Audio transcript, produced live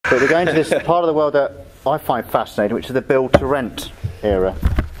But we're going to this part of the world that I find fascinating, which is the build-to-rent era.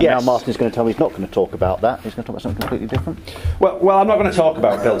 Yes. Now Martin's going to tell me he's not going to talk about that. He's going to talk about something completely different. Well, I'm not going to talk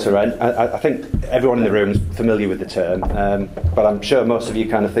about build-to-rent. I think everyone in the room is familiar with the term, but I'm sure most of you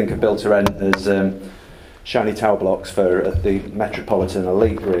kind of think of build-to-rent as shiny tower blocks for the metropolitan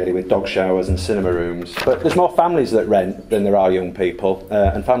elite, really, with dog showers and cinema rooms. But there's more families that rent than there are young people,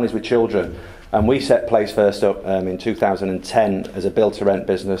 and families with children. And we set Placefirst up in 2010 as a build-to-rent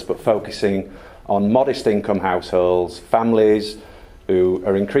business, but focusing on modest income households, families who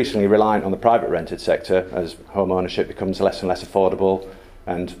are increasingly reliant on the private rented sector as home ownership becomes less and less affordable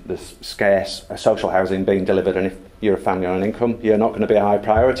and there's scarce social housing being delivered, and if you're a family on an income, you're not going to be a high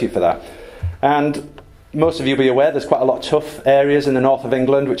priority for that. And most of you will be aware there's quite a lot of tough areas in the north of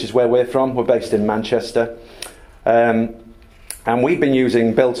England, which is where we're from. We're based in Manchester. And we've been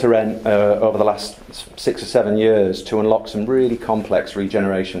using build-to-rent over the last 6 or 7 years to unlock some really complex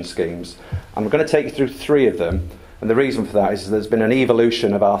regeneration schemes. And we're going to take you through 3 of them. And the reason for that is there's been an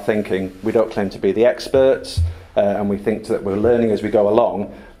evolution of our thinking. We don't claim to be the experts, and we think that we're learning as we go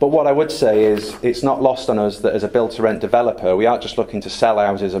along. But what I would say is it's not lost on us that as a build-to-rent developer, we aren't just looking to sell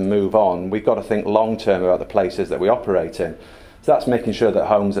houses and move on. We've got to think long-term about the places that we operate in. So that's making sure that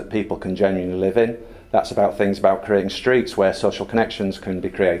homes that people can genuinely live in. That's about things about creating streets where social connections can be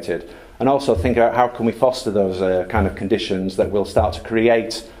created. And also think about how can we foster those kind of conditions that will start to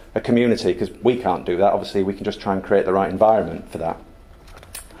create a community, because we can't do that. Obviously, we can just try and create the right environment for that.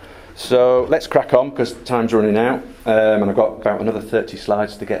 So let's crack on, because time's running out, and I've got about another 30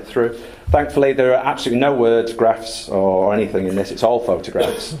 slides to get through. Thankfully, there are absolutely no words, graphs, or anything in this. It's all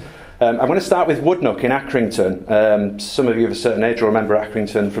photographs. I'm going to start with Woodnook in Accrington. Some of you of a certain age will remember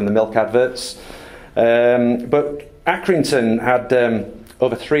Accrington from the milk adverts. But Accrington had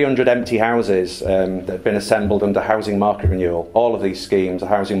over 300 empty houses that had been assembled under housing market renewal. All of these schemes are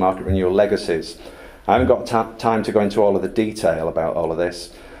housing market renewal legacies. I haven't got time to go into all of the detail about all of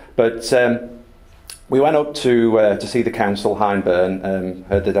this, but we went up to see the council, Hyndburn,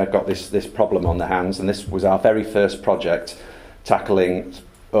 heard that I'd got this problem on their hands, and this was our very first project tackling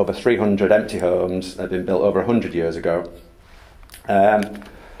over 300 empty homes that had been built over 100 years ago.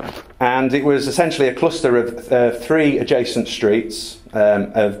 And it was essentially a cluster of 3 adjacent streets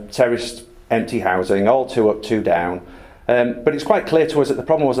of terraced empty housing, all 2 up, 2 down. But it's quite clear to us that the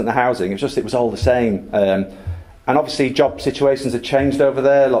problem wasn't the housing, it was all the same. And obviously job situations had changed over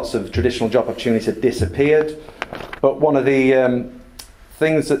there, lots of traditional job opportunities had disappeared. But one of the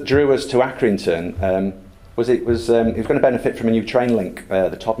things that drew us to Accrington was it was going to benefit from a new train link,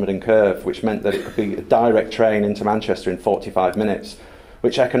 the Todmorden Curve, which meant that it could be a direct train into Manchester in 45 minutes.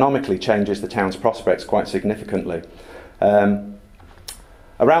 Which economically changes the town's prospects quite significantly. Around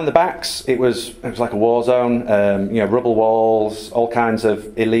the backs, it was like a war zone. Rubble walls, all kinds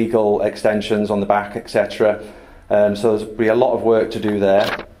of illegal extensions on the back, etc. So there's be a lot of work to do there.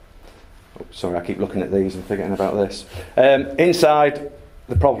 Oh, sorry, I keep looking at these and forgetting about this. Inside,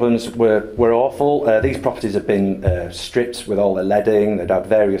 the problems were awful. These properties have been stripped with all their leading. They'd had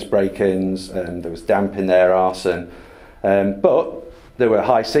various break-ins. There was damp in their arson, but there were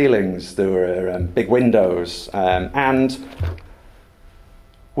high ceilings, there were big windows, and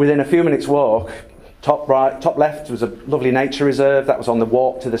within a few minutes' walk, top left was a lovely nature reserve. That was on the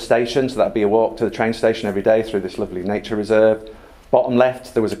walk to the station, so that'd be a walk to the train station every day through this lovely nature reserve. Bottom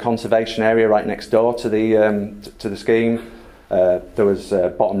left, there was a conservation area right next door to the scheme. There was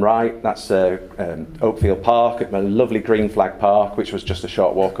bottom right, that's Oakfield Park, a lovely green flag park, which was just a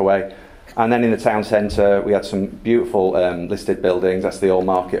short walk away. And then in the town centre, we had some beautiful listed buildings. That's the old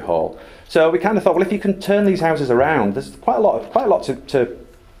market hall. So we kind of thought, well, if you can turn these houses around, there's quite a lot to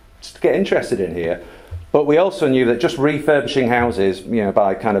get interested in here. But we also knew that just refurbishing houses,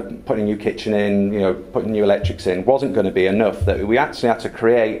 by kind of putting a new kitchen in, putting new electrics in, wasn't going to be enough. That we actually had to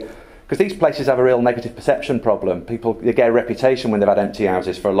create, because these places have a real negative perception problem. People, they get a reputation when they've had empty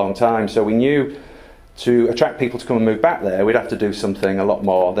houses for a long time. So we knew to attract people to come and move back there, we'd have to do something a lot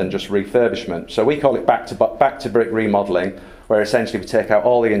more than just refurbishment. So we call it back to brick remodelling, where essentially we take out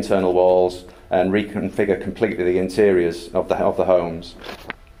all the internal walls and reconfigure completely the interiors of the homes.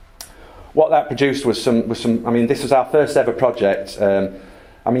 What that produced was some. This was our first ever project.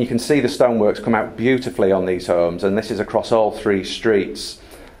 You can see the stoneworks come out beautifully on these homes, and this is across all 3 streets.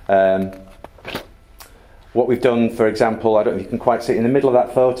 What we've done, for example, I don't know if you can quite see it, in the middle of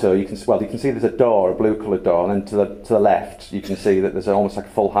that photo, you can see there's a door, a blue coloured door, and then to the left you can see that there's almost like a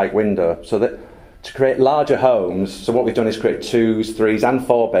full height window. So that to create larger homes, so what we've done is create 2s, 3s and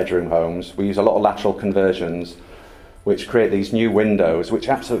 4 bedroom homes. We use a lot of lateral conversions. which create these new windows which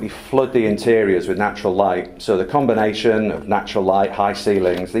absolutely flood the interiors with natural light. So the combination of natural light, high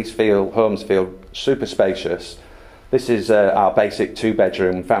ceilings, these homes feel super spacious. This is our basic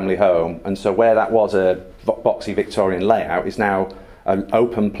 2-bedroom family home, and so where that was a boxy Victorian layout is now an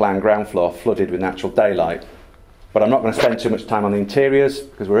open plan ground floor flooded with natural daylight. But I'm not going to spend too much time on the interiors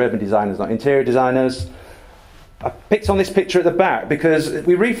because we're urban designers, not interior designers. I picked on this picture at the back because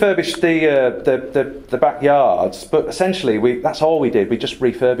we refurbished the backyards, but essentially that's all we did. We just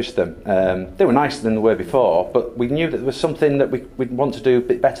refurbished them. They were nicer than they were before, but we knew that there was something that we'd want to do a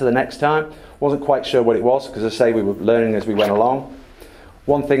bit better the next time. Wasn't quite sure what it was because, as I say, we were learning as we went along.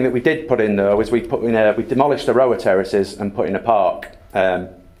 One thing that we did put in though is we demolished the row of terraces and put in a park.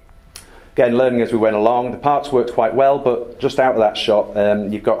 Again, learning as we went along. The parks worked quite well, but just out of that shot,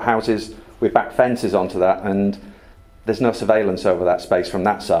 you've got houses with back fences onto that, and there's no surveillance over that space from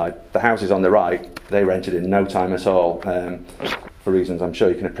that side. The houses on the right, they rented in no time at all, for reasons I'm sure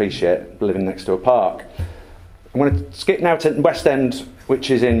you can appreciate, living next to a park. I'm going to skip now to West End, which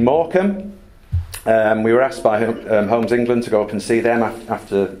is in Morecambe. We were asked by Homes England to go up and see them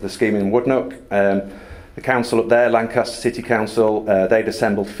after the scheme in Woodnook. The council up there, Lancaster City Council, they'd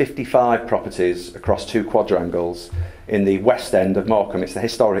assembled 55 properties across 2 quadrangles in the West End of Morecambe. It's the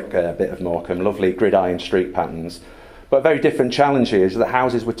historic bit of Morecambe, lovely grid-iron street patterns. But a very different challenge here is that the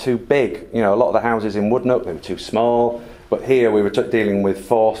houses were too big. You know, a lot of the houses in Woodnook, they were too small. But here we were dealing with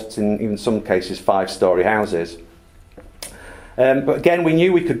 4, in even some cases 5-storey houses. But again, we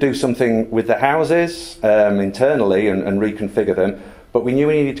knew we could do something with the houses internally and reconfigure them. But we knew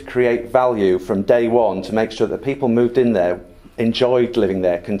we needed to create value from day one to make sure that people moved in there, enjoyed living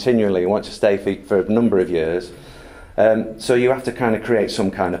there continually, and wanted to stay for a number of years. So you have to kind of create some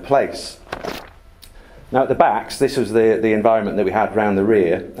kind of place. Now at the backs, this was the environment that we had round the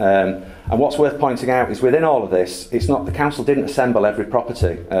rear. And what's worth pointing out is within all of this, it's not the council didn't assemble every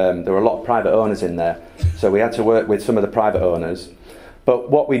property. There were a lot of private owners in there. So we had to work with some of the private owners. But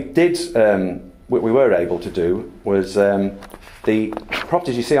what we did, what we were able to do was the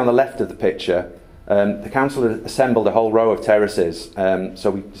properties you see on the left of the picture, the council had assembled a whole row of terraces.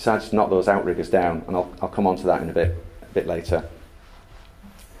 So we decided to knock those outriggers down, and I'll come on to that in a bit later.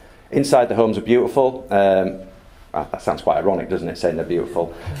 Inside the homes are beautiful. That sounds quite ironic, doesn't it, saying they're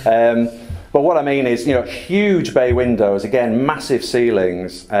beautiful? But what I mean is, you know, huge bay windows, again, massive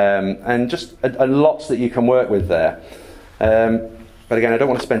ceilings, and just a lots that you can work with there. But again, I don't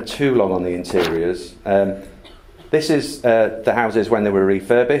want to spend too long on the interiors. This is the houses when they were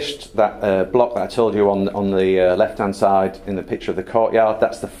refurbished. That block that I told you on the left-hand side in the picture of the courtyard,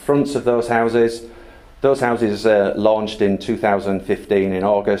 that's the fronts of those houses. Those houses launched in 2015 in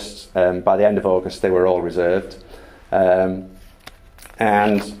August. By the end of August, they were all reserved. And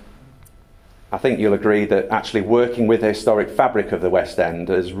I think you'll agree that actually working with the historic fabric of the West End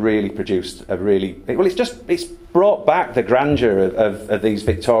has really produced a it's brought back the grandeur of these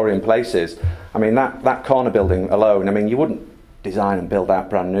Victorian places. I mean, that corner building alone, I mean, you wouldn't design and build that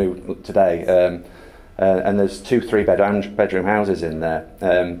brand new today. And there's 2 3-bedroom houses in there.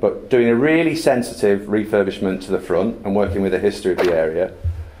 But doing a really sensitive refurbishment to the front and working with the history of the area.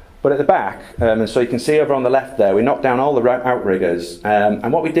 But at the back, and so you can see over on the left there, we knocked down all the outriggers.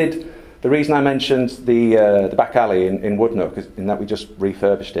 And what we did, the reason I mentioned the back alley in Woodnook is in that we just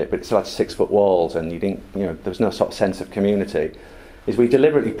refurbished it, but it still had 6-foot walls, and there was no sort of sense of community. Is we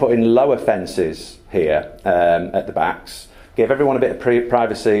deliberately put in lower fences here at the backs, gave everyone a bit of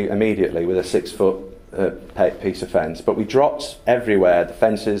privacy immediately with a 6-foot piece of fence, but we dropped everywhere the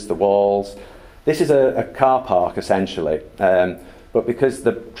fences, the walls. This is a car park essentially, but because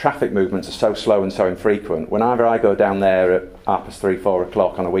the traffic movements are so slow and so infrequent, whenever I go down there at 3:30, 4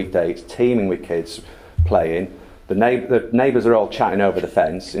 o'clock on a weekday, it's teeming with kids playing. The neighbours are all chatting over the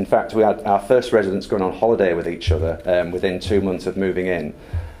fence. In fact, we had our first residents going on holiday with each other within 2 months of moving in.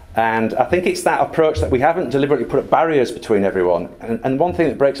 And I think it's that approach that we haven't deliberately put up barriers between everyone. And one thing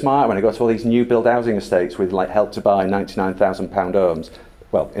that breaks my heart when I go to all these new build housing estates with like Help to Buy £99,000 homes,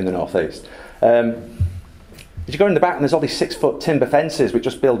 well, in the northeast, you go in the back and there's all these 6-foot timber fences which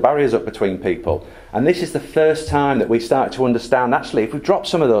just build barriers up between people. And this is the first time that we started to understand, actually, if we drop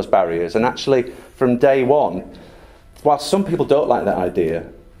some of those barriers, and actually from day one, while some people don't like that idea,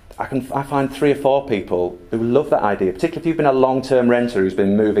 I find 3 or 4 people who love that idea, particularly if you've been a long-term renter who's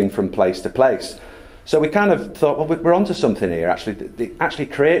been moving from place to place. So we kind of thought, well, we're onto something here. Actually, it actually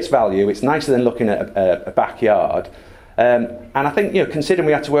creates value. It's nicer than looking at a backyard. And I think, you know, considering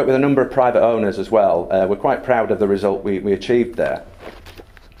we had to work with a number of private owners as well, we're quite proud of the result we achieved there.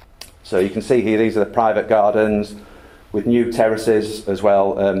 So you can see here, these are the private gardens with new terraces as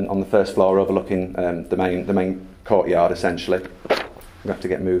well on the first floor overlooking the main courtyard essentially. We have to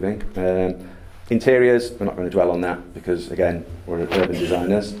get moving. Interiors, we're not going to dwell on that because again, we're urban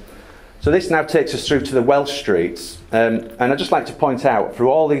designers. So this now takes us through to the Welsh streets, and I'd just like to point out, through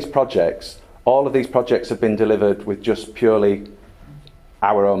all these projects, all of these projects have been delivered with just purely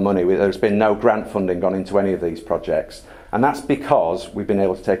our own money. There's been no grant funding gone into any of these projects, and that's because we've been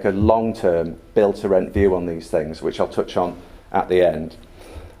able to take a long-term build-to-rent view on these things, which I'll touch on at the end.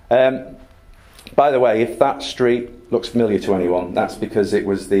 By the way, if that street looks familiar to anyone, that's because it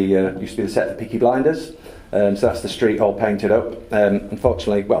was the used to be the set of Peaky Blinders. So that's the street all painted up.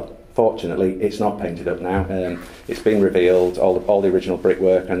 Fortunately, it's not painted up now. It's been revealed, all the original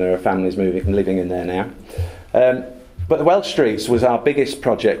brickwork, and there are families living in there now. But the Welsh Streets was our biggest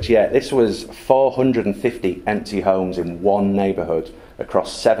project yet. This was 450 empty homes in one neighbourhood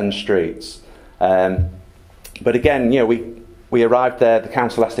across 7 streets. But again, we arrived there. The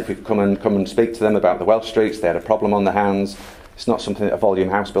council asked if we could come and speak to them about the Welsh Streets. They had a problem on their hands. It's not something that a volume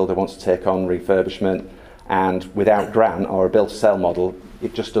house builder wants to take on, refurbishment. And without grant or a build-to-sell model,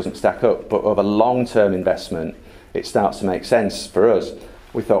 it just doesn't stack up. But over long-term investment, it starts to make sense for us.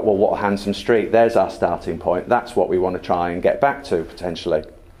 We thought, well, what a handsome street. There's our starting point. That's what we want to try and get back to, potentially.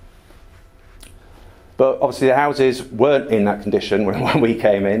 But obviously the houses weren't in that condition when we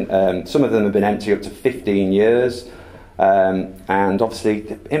came in. Some of them have been empty up to 15 years. And obviously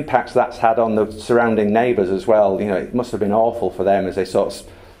the impacts that's had on the surrounding neighbours as well. It must have been awful for them as they sort of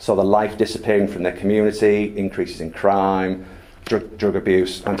saw the life disappearing from their community, increases in crime, drug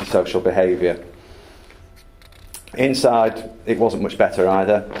abuse, antisocial behaviour. Inside, it wasn't much better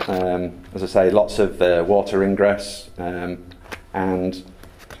either. As I say, lots of water ingress and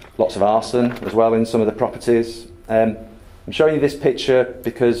lots of arson as well in some of the properties. I'm showing you this picture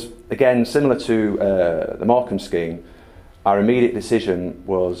because, again, similar to the Morecambe scheme, our immediate decision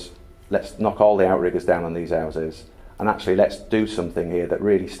was, let's knock all the outriggers down on these houses, and actually let's do something here that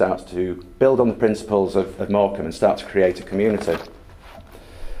really starts to build on the principles of Morecambe and start to create a community.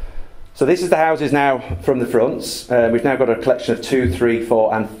 So this is the houses now from the fronts. We've now got a collection of 2, 3,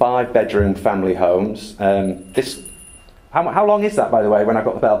 4 and 5 bedroom family homes. How long is that, by the way, when I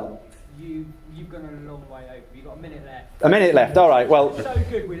got the bell? You've gone a long way over. You've got a minute left. A minute left, all right. Well, so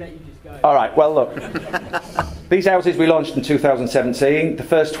good we let you just go. All right, well, look. These houses we launched in 2017. The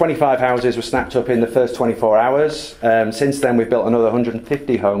first 25 houses were snapped up in the first 24 hours. Since then, we've built another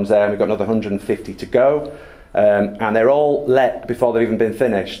 150 homes there, and we've got another 150 to go. And they're all let before they've even been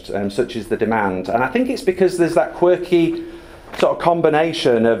finished, such is the demand. And I think it's because there's that quirky sort of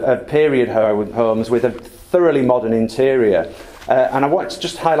combination of period homes with a thoroughly modern interior. And I want to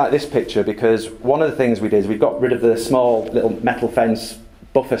just highlight this picture because one of the things we did is we got rid of the small little metal fence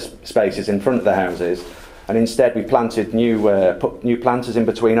buffer spaces in front of the houses, and instead we planted put new planters in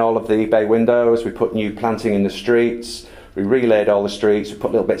between all of the bay windows. We put new planting in the streets. We relayed all the streets. We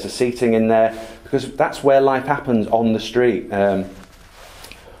put little bits of seating in there because that's where life happens, on the street.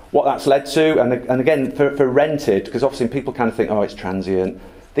 What that's led to, and again for rented, because often people kind of think, oh, it's transient.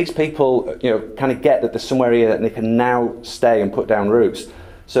 These people, kind of get that there's somewhere here that they can now stay and put down roots.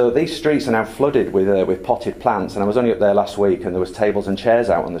 So these streets are now flooded with potted plants, and I was only up there last week, and there was tables and chairs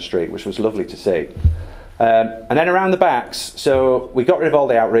out on the street, which was lovely to see. And then around the backs, so we got rid of all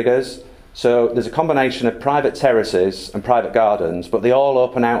the outriggers. So there's a combination of private terraces and private gardens, but they all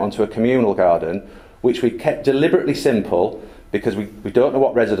open out onto a communal garden, which we kept deliberately simple because we don't know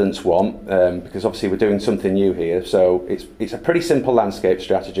what residents want, because obviously we're doing something new here. So it's a pretty simple landscape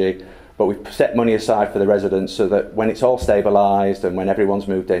strategy, but we've set money aside for the residents so that when it's all stabilised and when everyone's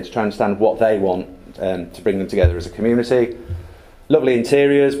moved in, to try and understand what they want to bring them together as a community. Lovely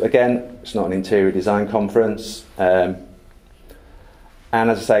interiors. Again, it's not an interior design conference. And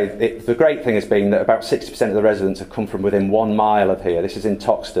as I say, the great thing has been that about 60% of the residents have come from within 1 mile of here. This is in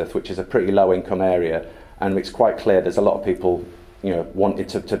Toxteth, which is a pretty low income area. And it's quite clear there's a lot of people wanted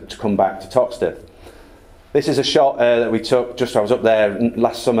to come back to Toxteth. This is a shot that we took just I was up there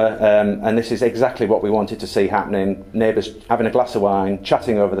last summer, and this is exactly what we wanted to see happening. Neighbours having a glass of wine,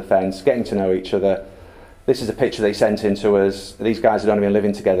 chatting over the fence, getting to know each other. This is a picture they sent in to us. These guys had only been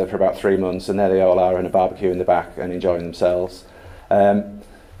living together for about 3 months, and there they all are in a barbecue in the back and enjoying themselves. One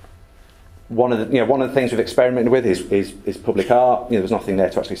of the things we've experimented with is public art. There's nothing there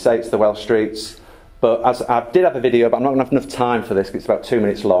to actually say it's the Welsh Streets. But as I did have a video, but I'm not going to have enough time for this because it's about 2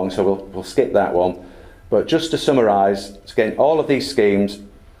 minutes long, so we'll skip that one. But just to summarise, again, all of these schemes,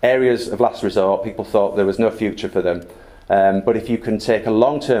 areas of last resort, people thought there was no future for them. But if you can take a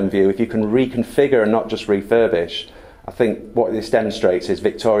long-term view, if you can reconfigure and not just refurbish, I think what this demonstrates is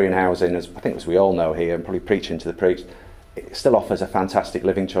Victorian housing, as we all know here, and probably preaching to the preach, it still offers a fantastic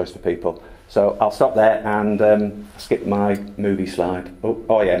living choice for people. So I'll stop there and skip my movie slide.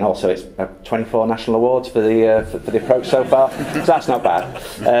 Oh yeah, and also it's 24 national awards for the approach so far, so that's not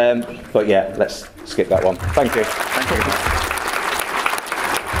bad. But yeah, let's skip that one. Thank you. Thank you.